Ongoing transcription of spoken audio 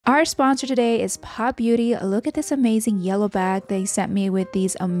Our sponsor today is Pop Beauty. Look at this amazing yellow bag they sent me with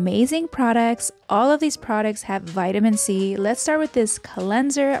these amazing products. All of these products have vitamin C. Let's start with this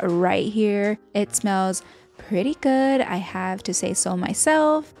cleanser right here. It smells pretty good, I have to say so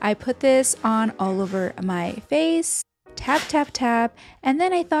myself. I put this on all over my face. Tap, tap, tap. And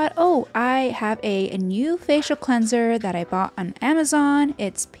then I thought, oh, I have a new facial cleanser that I bought on Amazon.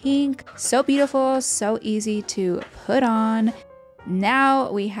 It's pink, so beautiful, so easy to put on.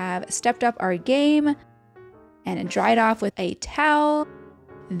 Now we have stepped up our game and dried off with a towel.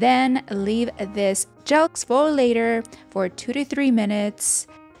 Then leave this gel exfoliator for 2 to 3 minutes.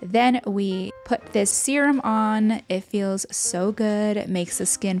 Then we put this serum on. It feels so good. It makes the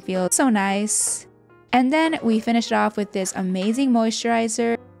skin feel so nice. And then we finish it off with this amazing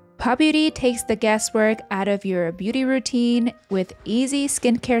moisturizer. Pop Beauty takes the guesswork out of your beauty routine with easy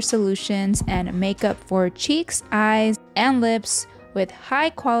skincare solutions and makeup for cheeks, eyes, and lips with high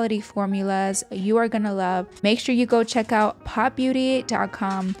quality formulas you are gonna love. Make sure you go check out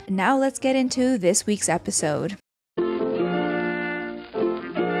popbeauty.com. Now let's get into this week's episode.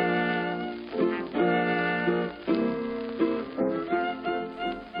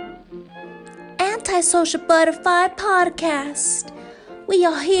 Antisocial Butterfly Podcast. We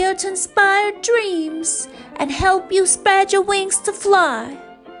are here to inspire dreams and help you spread your wings to fly.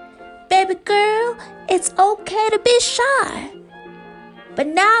 Baby girl, it's okay to be shy. But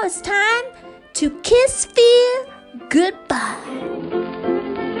now it's time to kiss fear goodbye.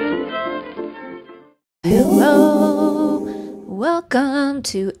 Hello, welcome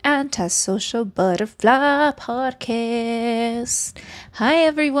to Antisocial Butterfly Podcast. Hi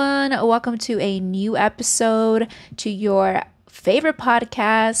everyone, welcome to a new episode to your favorite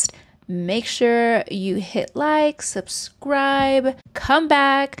podcast. Make sure you hit like, subscribe, come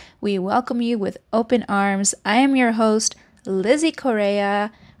back. We welcome you with open arms. I am your host, Lissy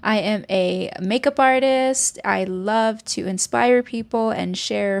Correa. I am a makeup artist. I love to inspire people and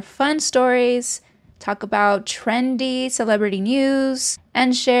share fun stories, talk about trendy celebrity news,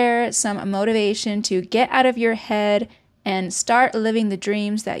 and share some motivation to get out of your head and start living the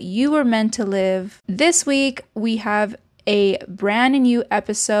dreams that you were meant to live. This week, we have a brand new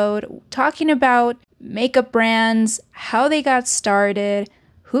episode talking about makeup brands, how they got started,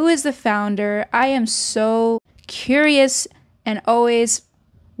 who is the founder. I am so curious and always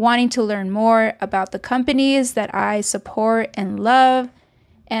wanting to learn more about the companies that I support and love.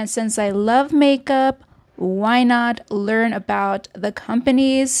 And since I love makeup, why not learn about the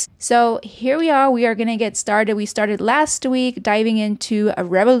companies? So here we are going to get started. We started last week diving into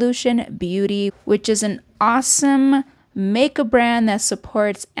Revolution Beauty, which is an awesome makeup brand that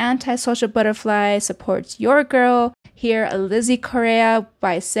supports Antisocial Butterfly, supports your girl here, Lissy Correa,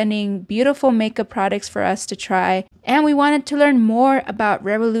 by sending beautiful makeup products for us to try. And we wanted to learn more about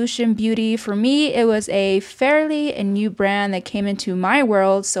Revolution Beauty. For me, it was a fairly new brand that came into my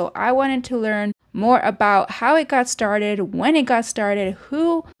world, so I wanted to learn more about how it got started, when it got started,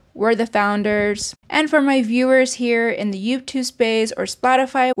 who were the founders. And for my viewers here in the YouTube space or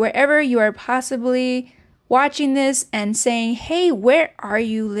Spotify, wherever you are possibly watching this and saying, hey, where are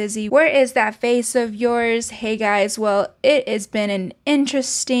you, Lissy? Where is that face of yours? Hey guys, well, it has been an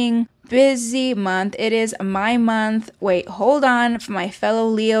interesting, busy month. It is my month. Wait, hold on. For my fellow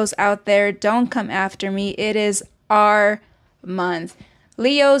Leos out there, don't come after me. It is our month.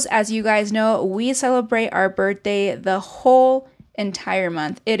 Leos, as you guys know, we celebrate our birthday the whole entire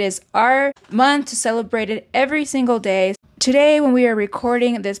month. It is our month to celebrate it every single day. Today, when we are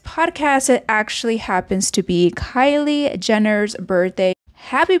recording this podcast, it actually happens to be Kylie Jenner's birthday.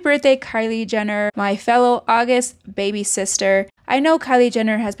 Happy birthday, Kylie Jenner, my fellow August baby sister. I know Kylie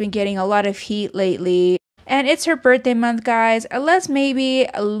Jenner has been getting a lot of heat lately, and it's her birthday month, guys. Let's maybe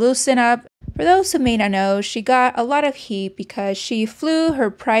loosen up. For those who may not know, she got a lot of heat because she flew her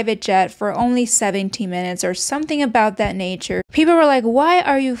private jet for only 17 minutes or something about that nature. People were like, why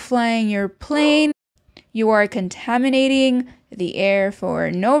are you flying your plane? You are contaminating the air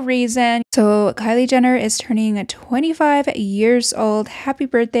for no reason. So Kylie Jenner is turning 25 years old. Happy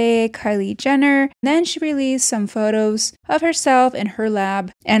birthday, Kylie Jenner. Then she released some photos of herself in her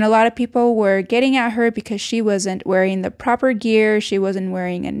lab, and a lot of people were getting at her because she wasn't wearing the proper gear. She wasn't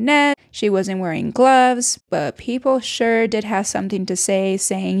wearing a net. She wasn't wearing gloves, but people sure did have something to say,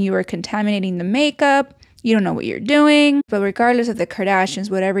 saying you were contaminating the makeup. You don't know what you're doing. But regardless of the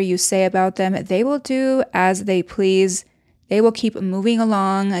Kardashians, whatever you say about them, they will do as they please. They will keep moving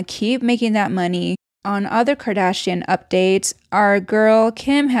along, keep making that money. On other Kardashian updates, our girl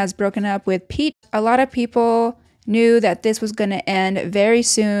Kim has broken up with Pete. A lot of people knew that this was going to end very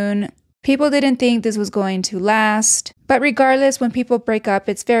soon. People didn't think this was going to last. But regardless, when people break up,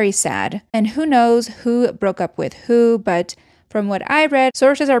 it's very sad. And who knows who broke up with who, but from what I read,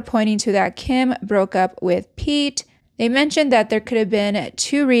 sources are pointing to that Kim broke up with Pete. They mentioned that there could have been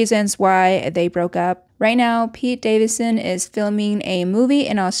 2 reasons why they broke up. Right now, Pete Davidson is filming a movie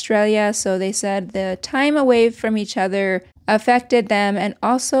in Australia, so they said the time away from each other affected them and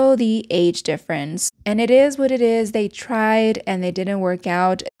also the age difference. And it is what it is. They tried and they didn't work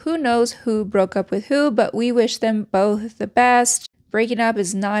out. Who knows who broke up with who, but we wish them both the best. Breaking up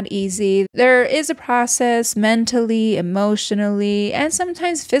is not easy. There is a process mentally, emotionally, and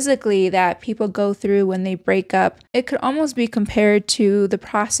sometimes physically that people go through when they break up. It could almost be compared to the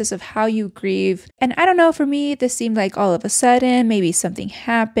process of how you grieve. And I don't know, for me, this seemed like all of a sudden, maybe something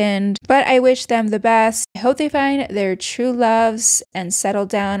happened, but I wish them the best. I hope they find their true loves and settle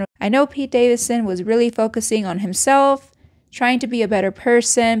down. I know Pete Davidson was really focusing on himself, trying to be a better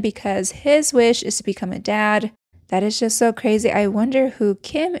person because his wish is to become a dad. That is just so crazy. I wonder who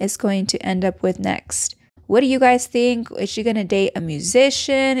Kim is going to end up with next. What do you guys think? Is she going to date a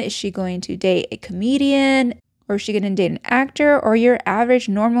musician? Is she going to date a comedian? Or is she going to date an actor or your average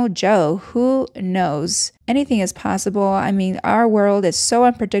normal Joe? Who knows? Anything is possible. I mean, our world is so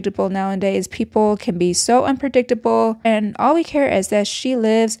unpredictable nowadays. People can be so unpredictable. And all we care is that she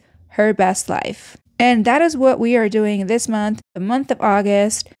lives her best life. And that is what we are doing this month, the month of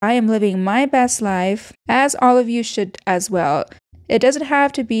August. I am living my best life, as all of you should as well. It doesn't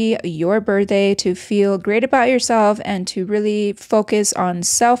have to be your birthday to feel great about yourself and to really focus on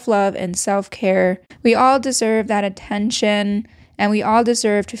self-love and self-care. We all deserve that attention and we all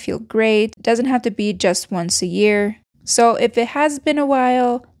deserve to feel great. It doesn't have to be just once a year. So if it has been a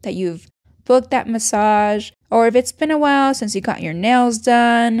while that you've booked that massage, or if it's been a while since you got your nails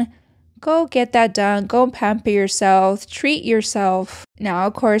done, go get that done. Go pamper yourself. Treat yourself. Now,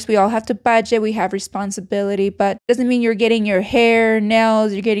 of course, we all have to budget. We have responsibility, but it doesn't mean you're getting your hair,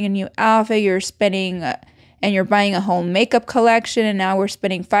 nails, you're getting a new outfit, you're spending and you're buying a whole makeup collection and now we're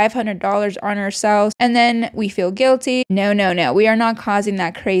spending $500 on ourselves and then we feel guilty. No. We are not causing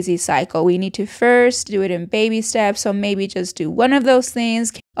that crazy cycle. We need to first do it in baby steps. So maybe just do one of those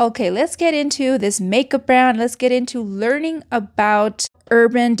things. Okay, let's get into this makeup brand. Let's get into learning about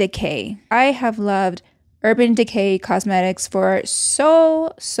Urban Decay. I have loved Urban Decay Cosmetics for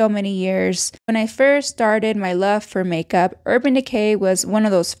so many years. When I first started my love for makeup, Urban Decay was one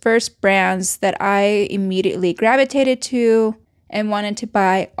of those first brands that I immediately gravitated to and wanted to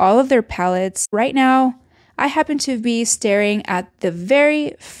buy all of their palettes. Right now, I happen to be staring at the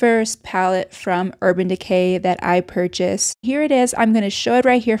very first palette from Urban Decay that I purchased. Here it is. I'm going to show it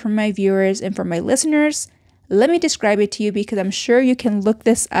right here for my viewers and for my listeners. Let me describe it to you because I'm sure you can look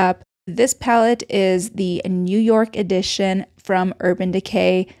this up. This palette is the New York edition from Urban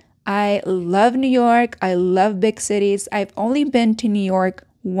Decay. I love New York. I love big cities. I've only been to New York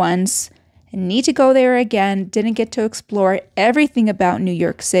once. I need to go there again. Didn't get to explore everything about New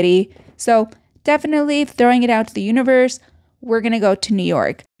York City. So definitely throwing it out to the universe, we're going to go to New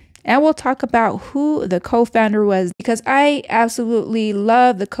York. And we'll talk about who the co-founder was because I absolutely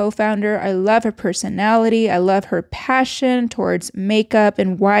love the co-founder. I love her personality. I love her passion towards makeup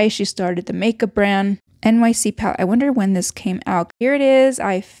and why she started the makeup brand. NYC palette. I wonder when this came out. Here it is.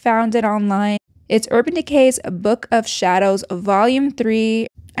 I found it online. It's Urban Decay's Book of Shadows, Volume 3.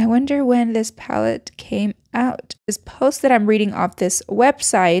 I wonder when this palette came out. This post that I'm reading off this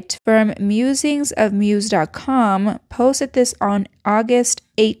website from musingsofmuse.com posted this on August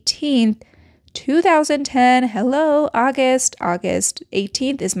 18th, 2010. Hello, August. August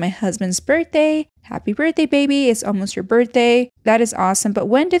 18th is my husband's birthday. Happy birthday, baby. It's almost your birthday. That is awesome. But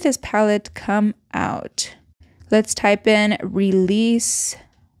when did this palette come out? Let's type in release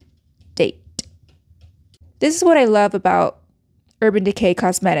date. This is what I love about Urban Decay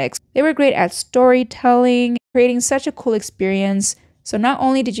Cosmetics. They were great at storytelling, creating such a cool experience. So not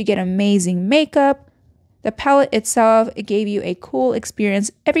only did you get amazing makeup, the palette itself, it gave you a cool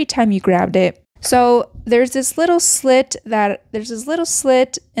experience every time you grabbed it. So there's this little slit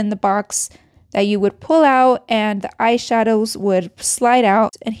in the box that you would pull out and the eyeshadows would slide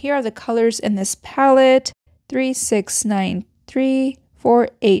out. And here are the colors in this palette: 3, 6, 9, 3, 4,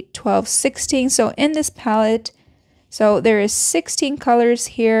 8, 12, 16. So in this palette, so there is 16 colors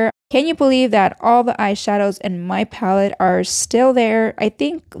here. Can you believe that all the eyeshadows in my palette are still there? I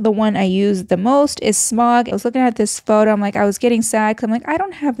think the one I use the most is Smog. I was looking at this photo. I'm like, I was getting sad because I'm like, I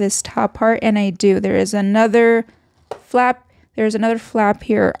don't have this top part, and I do. There is another flap. There's another flap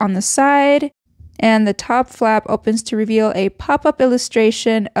here on the side, and the top flap opens to reveal a pop-up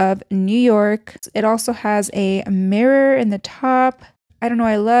illustration of New York. It also has a mirror in the top. I don't know,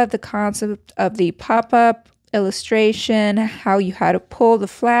 I love the concept of the pop-up illustration, how you had to pull the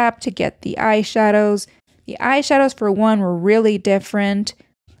flap to get the eyeshadows. The eyeshadows, for one, were really different.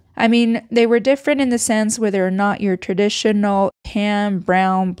 I mean, they were different in the sense where they're not your traditional tan,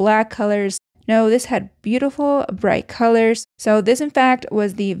 brown, black colors. No, this had beautiful, bright colors. So this, in fact,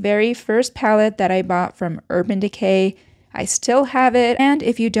 was the very first palette that I bought from Urban Decay. I still have it, and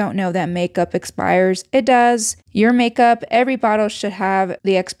if you don't know that makeup expires, it does. Your makeup, every bottle should have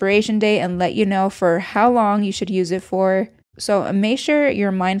the expiration date and let you know for how long you should use it for. So make sure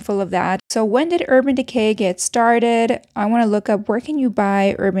you're mindful of that. So when did Urban Decay get started? I want to look up where can you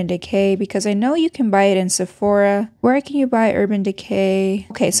buy Urban Decay, because I know you can buy it in Sephora. Where can you buy Urban Decay?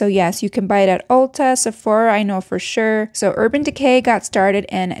 Okay, so yes, you can buy it at Ulta, Sephora, I know for sure. So Urban Decay got started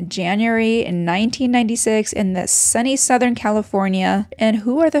in January in 1996 in the sunny Southern California. And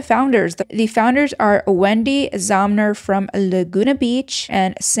who are the founders? The founders are Wende ZOMNIR from Laguna Beach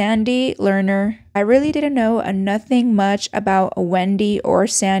and Sandy Lerner. I really didn't know nothing much about Wende or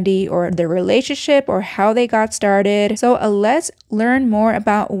Sandy or their relationship or how they got started. So let's learn more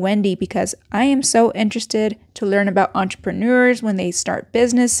about Wende, because I am so interested to learn about entrepreneurs when they start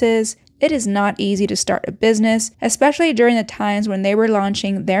businesses. It is not easy to start a business, especially during the times when they were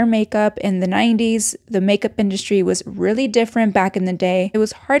launching their makeup in the 90s. The makeup industry was really different back in the day. It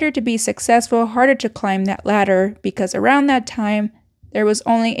was harder to be successful, harder to climb that ladder, because around that time, there was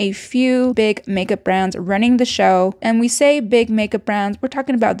only a few big makeup brands running the show. And we say big makeup brands, we're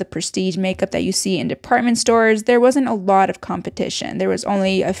talking about the prestige makeup that you see in department stores. There wasn't a lot of competition. There was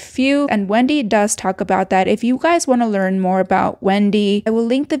only a few, and Wende does talk about that. If you guys want to learn more about Wende, I will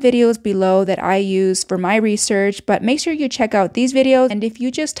link the videos below that I use for my research, but make sure you check out these videos. And if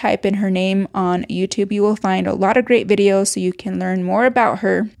you just type in her name on YouTube, you will find a lot of great videos so you can learn more about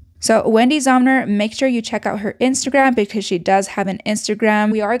her. So Wende ZOMNIR, make sure you check out her Instagram, because she does have an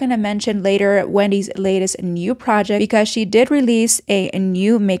Instagram. We are going to mention later Wendy's latest new project, because she did release a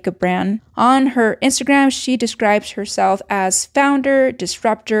new makeup brand. On her Instagram, she describes herself as founder,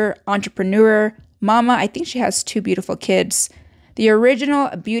 disruptor, entrepreneur, mama. I think she has 2 beautiful kids. The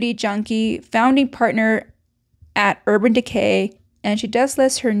original beauty junkie, founding partner at Urban Decay. And she does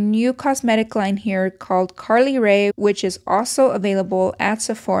list her new cosmetic line here called Carly Rae, which is also available at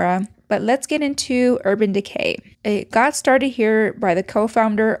Sephora. But let's get into Urban Decay. It got started here by the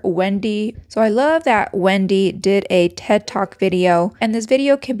co-founder Wende. So I love that Wende did a TED Talk video, and this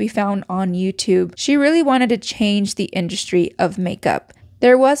video can be found on YouTube. She really wanted to change the industry of makeup.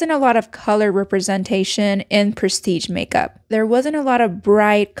 There wasn't a lot of color representation in prestige makeup. There wasn't a lot of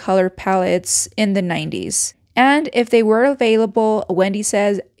bright color palettes in the 90s. And if they were available, Wende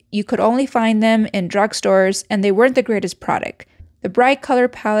says you could only find them in drugstores, and they weren't the greatest product. The bright color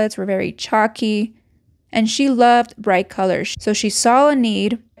palettes were very chalky, and she loved bright colors. So she saw a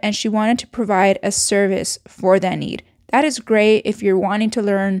need, and she wanted to provide a service for that need. That is great if you're wanting to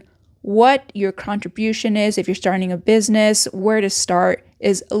learn what your contribution is. If you're starting a business, where to start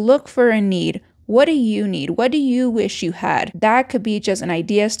is look for a need. What do you need? What do you wish you had? That could be just an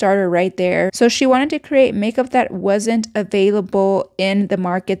idea starter right there. So she wanted to create makeup that wasn't available in the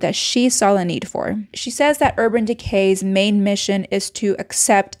market that she saw a need for. She says that Urban Decay's main mission is to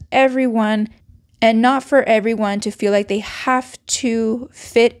accept everyone, and not for everyone to feel like they have to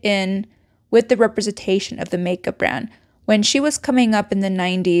fit in with the representation of the makeup brand. When she was coming up in the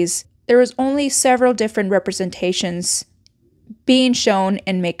 90s, there was only several different representations being shown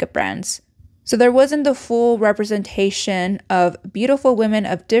in makeup brands. So there wasn't the full representation of beautiful women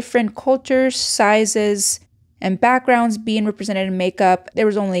of different cultures, sizes, and backgrounds being represented in makeup. There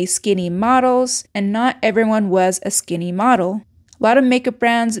was only skinny models, and not everyone was a skinny model. A lot of makeup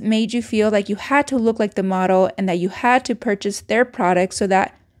brands made you feel like you had to look like the model and that you had to purchase their products so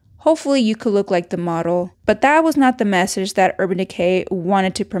that hopefully you could look like the model. But that was not the message that Urban Decay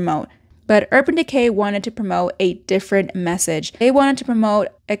wanted to promote. But Urban Decay wanted to promote a different message. They wanted to promote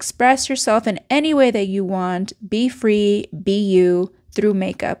express yourself in any way that you want, be free, be you through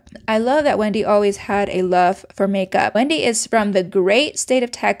makeup. I love that Wende always had a love for makeup. Wende is from the great state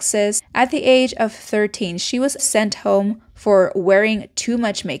of Texas. At the age of 13, she was sent home for wearing too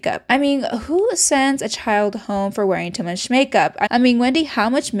much makeup. I mean, who sends a child home for wearing too much makeup? I mean, Wende, how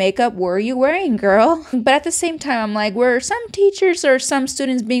much makeup were you wearing, girl? But at the same time, I'm like, were some teachers or some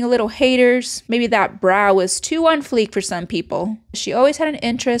students being a little haters? Maybe that brow was too on fleek for some people. She always had an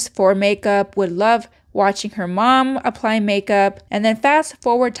interest for makeup, would love watching her mom apply makeup, and then fast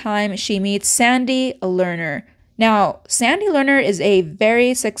forward time, she meets Sandy Lerner. Now, Sandy Lerner is a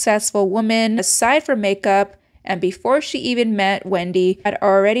very successful woman. Aside from makeup, And before she even met Wendy, had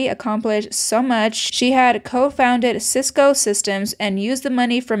already accomplished so much. She had co-founded Cisco Systems and used the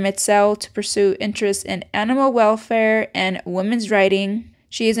money from Excel to pursue interests in animal welfare and women's writing.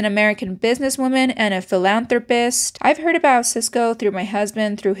 She is an American businesswoman and a philanthropist. I've heard about Cisco through my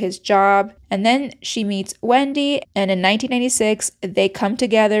husband, through his job. And then she meets Wendy, and in 1996, they come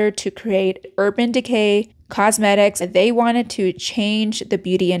together to create Urban Decay Cosmetics. They wanted to change the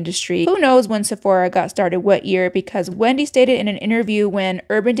beauty industry. Who knows when Sephora got started, what year, because Wendy stated in an interview when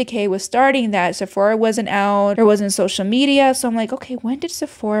Urban Decay was starting that Sephora wasn't out, there wasn't social media. So I'm like, okay, when did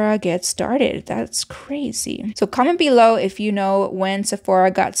Sephora get started? That's crazy. So comment below if you know when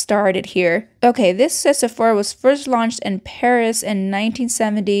Sephora got started here. Okay, this says Sephora was first launched in Paris in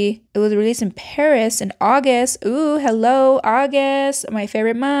 1970. It was released in Paris in August. Ooh, hello, August, my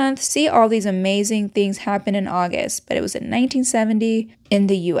favorite month. See, all these amazing things happen in August, but it was in 1970 in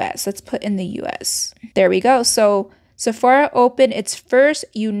the US. Let's put in the US. There we go. So Sephora opened its first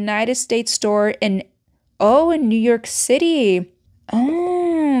United States store in New York City.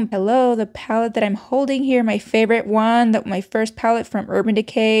 Oh, hello, the palette that I'm holding here, my favorite one, my first palette from Urban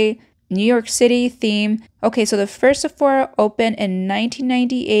Decay. New York City theme. Okay, so the first Sephora opened in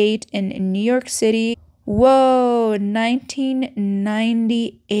 1998 in New York City. Whoa,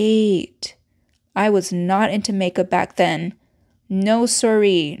 1998. I was not into makeup back then. No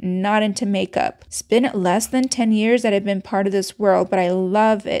sorry, not into makeup. It's been less than 10 years that I've been part of this world, but I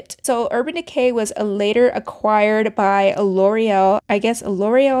love it. So Urban Decay was later acquired by L'Oreal. I guess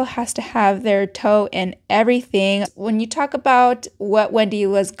L'Oreal has to have their toe in everything. When you talk about what Wendy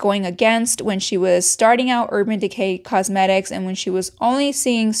was going against when she was starting out Urban Decay Cosmetics and when she was only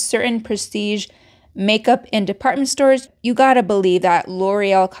seeing certain prestige makeup in department stores, you gotta believe that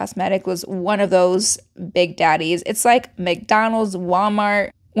L'Oreal Cosmetics was one of those big daddies. It's like McDonald's,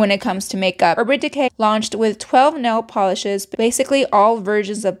 Walmart when it comes to makeup. Urban Decay launched with 12 nail polishes, basically all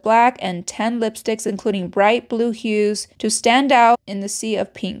versions of black, and 10 lipsticks including bright blue hues to stand out in the sea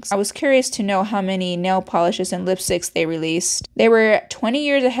of pinks. I was curious to know how many nail polishes and lipsticks they released. They were 20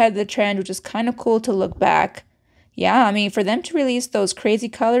 years ahead of the trend, which is kind of cool to look back. Yeah, I mean, for them to release those crazy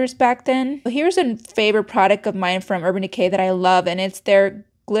colors back then. Here's a favorite product of mine from Urban Decay that I love, and it's their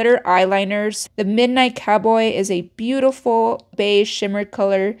glitter eyeliners. The Midnight Cowboy is a beautiful beige shimmer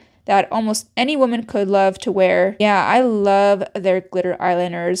color that almost any woman could love to wear. Yeah, I love their glitter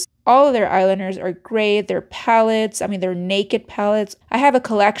eyeliners. All of their eyeliners are great. Their palettes, I mean, their naked palettes. I have a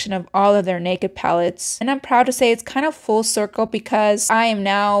collection of all of their naked palettes. And I'm proud to say it's kind of full circle because I am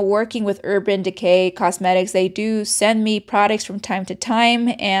now working with Urban Decay Cosmetics. They do send me products from time to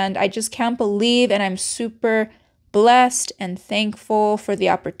time, and I just can't believe, and I'm super blessed and thankful for the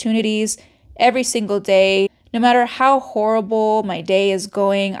opportunities every single day. No matter how horrible my day is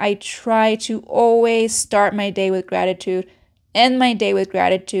going, I try to always start my day with gratitude, end my day with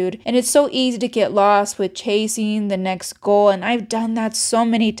gratitude. And it's so easy to get lost with chasing the next goal, and I've done that so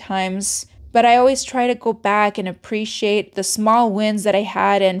many times. But I always try to go back and appreciate the small wins that I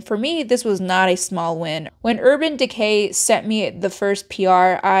had. And for me, this was not a small win. When Urban Decay sent me the first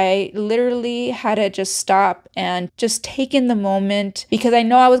PR, I literally had to just stop and just take in the moment because I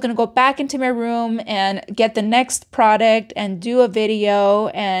know I was going to go back into my room and get the next product and do a video.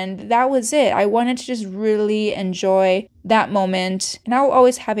 And that was it. I wanted to just really enjoy that moment. And I will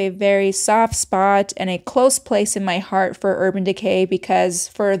always have a very soft spot and a close place in my heart for Urban Decay because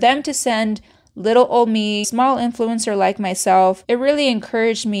for them to send little old me, small influencer like myself, it really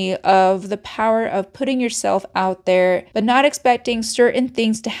encouraged me of the power of putting yourself out there, but not expecting certain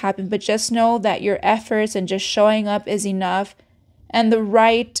things to happen, but just know that your efforts and just showing up is enough and the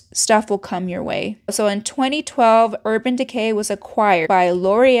right stuff will come your way. So in 2012, Urban Decay was acquired by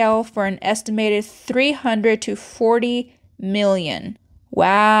L'Oreal for an estimated $300 to $40 million.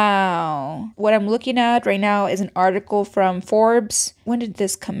 Wow. What I'm looking at right now is an article from Forbes. When did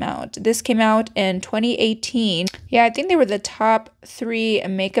this come out? This came out in 2018. Yeah, I think they were the top 3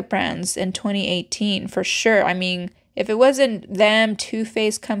 makeup brands in 2018 for sure. I mean, if it wasn't them, Too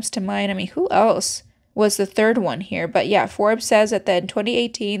Faced comes to mind. I mean, who else was the third one here? But yeah, Forbes says that in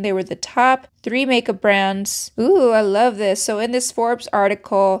 2018, they were the top 3 makeup brands. Ooh, I love this. So in this Forbes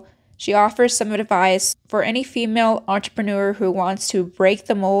article, she offers some advice for any female entrepreneur who wants to break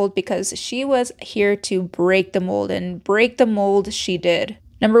the mold because she was here to break the mold, and break the mold she did.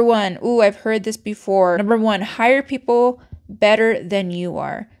 Number 1, ooh, I've heard this before. Number 1, hire people better than you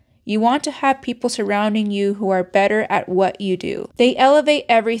are. You want to have people surrounding you who are better at what you do. They elevate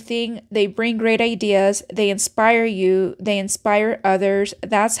everything. They bring great ideas. They inspire you. They inspire others.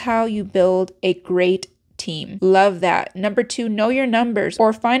 That's how you build a great team. Love that. Number 2, know your numbers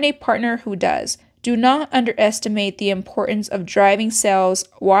or find a partner who does. Do not underestimate the importance of driving sales,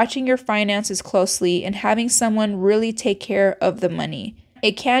 watching your finances closely, and having someone really take care of the money.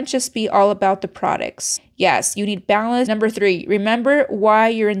 It can't just be all about the products. Yes, you need balance. Number 3, remember why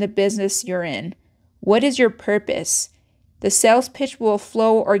you're in the business you're in. What is your purpose? The sales pitch will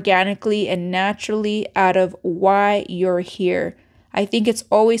flow organically and naturally out of why you're here. I think it's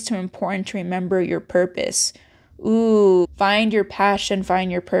always too important to remember your purpose. Ooh, find your passion,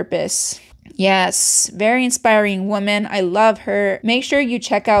 find your purpose. Yes, very inspiring woman. I love her. Make sure you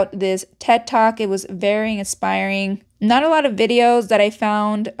check out this TED Talk. It was very inspiring. Not a lot of videos that I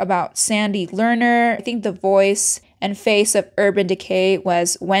found about Sandy Lerner. I think the voice and face of Urban Decay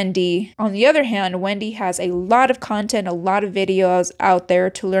was WENDE. On the other hand, WENDE has a lot of content, a lot of videos out there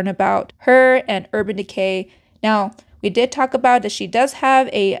to learn about her and Urban Decay. Now, we did talk about that she does have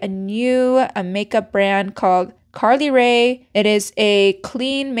a new makeup brand called Carly Rae. It is a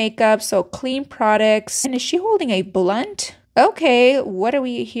clean makeup, so clean products. And is she holding a blunt? Okay, what are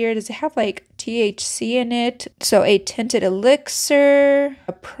we here? Does it have like THC in it? So a tinted elixir,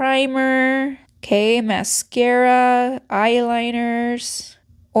 a primer, okay, mascara, eyeliners,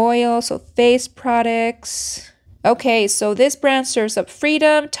 oil, so face products. Okay, so this brand serves up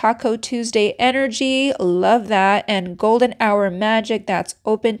freedom, Taco Tuesday energy, love that, and golden hour magic that's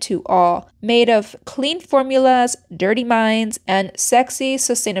open to all. Made of clean formulas, dirty minds, and sexy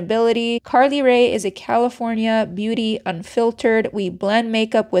sustainability, Carly Rae is a California beauty unfiltered. We blend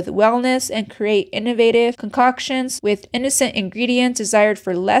makeup with wellness and create innovative concoctions with innocent ingredients desired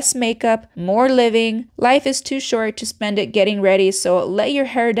for less makeup, more living. Life is too short to spend it getting ready, so let your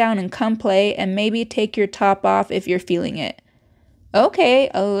hair down and come play, and maybe take your top off if you're feeling it. Okay,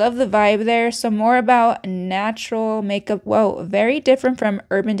 I love the vibe there. So more about natural makeup. Whoa, very different from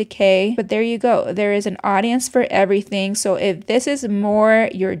Urban Decay, but there you go. There is an audience for everything. So if this is more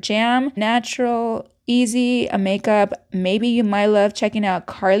your jam, natural, easy makeup, maybe you might love checking out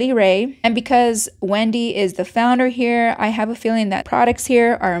Carly Rae. And because WENDE is the founder here, I have a feeling that products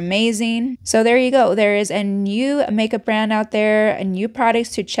here are amazing. So there you go. There is a new makeup brand out there, new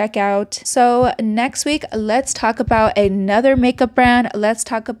products to check out. So next week, let's talk about another makeup brand. Let's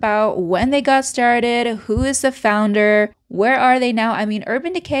talk about when they got started, who is the founder, where are they now? I mean,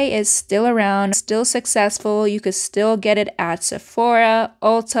 Urban Decay is still around, still successful. You could still get it at Sephora,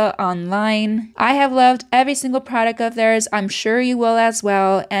 Ulta, online. I have loved every single product of theirs. I'm sure you will as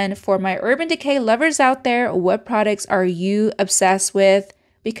well. And for my Urban Decay lovers out there, what products are you obsessed with?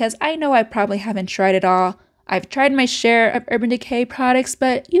 Because I know I probably haven't tried it all. I've tried my share of Urban Decay products,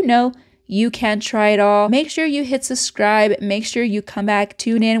 but you know, you can try it all. Make sure you hit subscribe. Make sure you come back,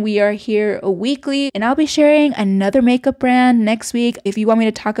 tune in. We are here weekly, and I'll be sharing another makeup brand next week. If you want me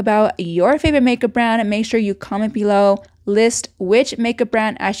to talk about your favorite makeup brand, make sure you comment below. List which makeup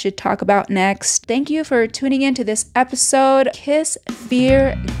brand I should talk about next. Thank you for tuning in to this episode. Kiss,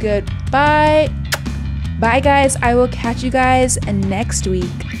 fear, goodbye. Bye guys. I will catch you guys next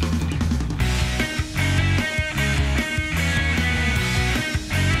week.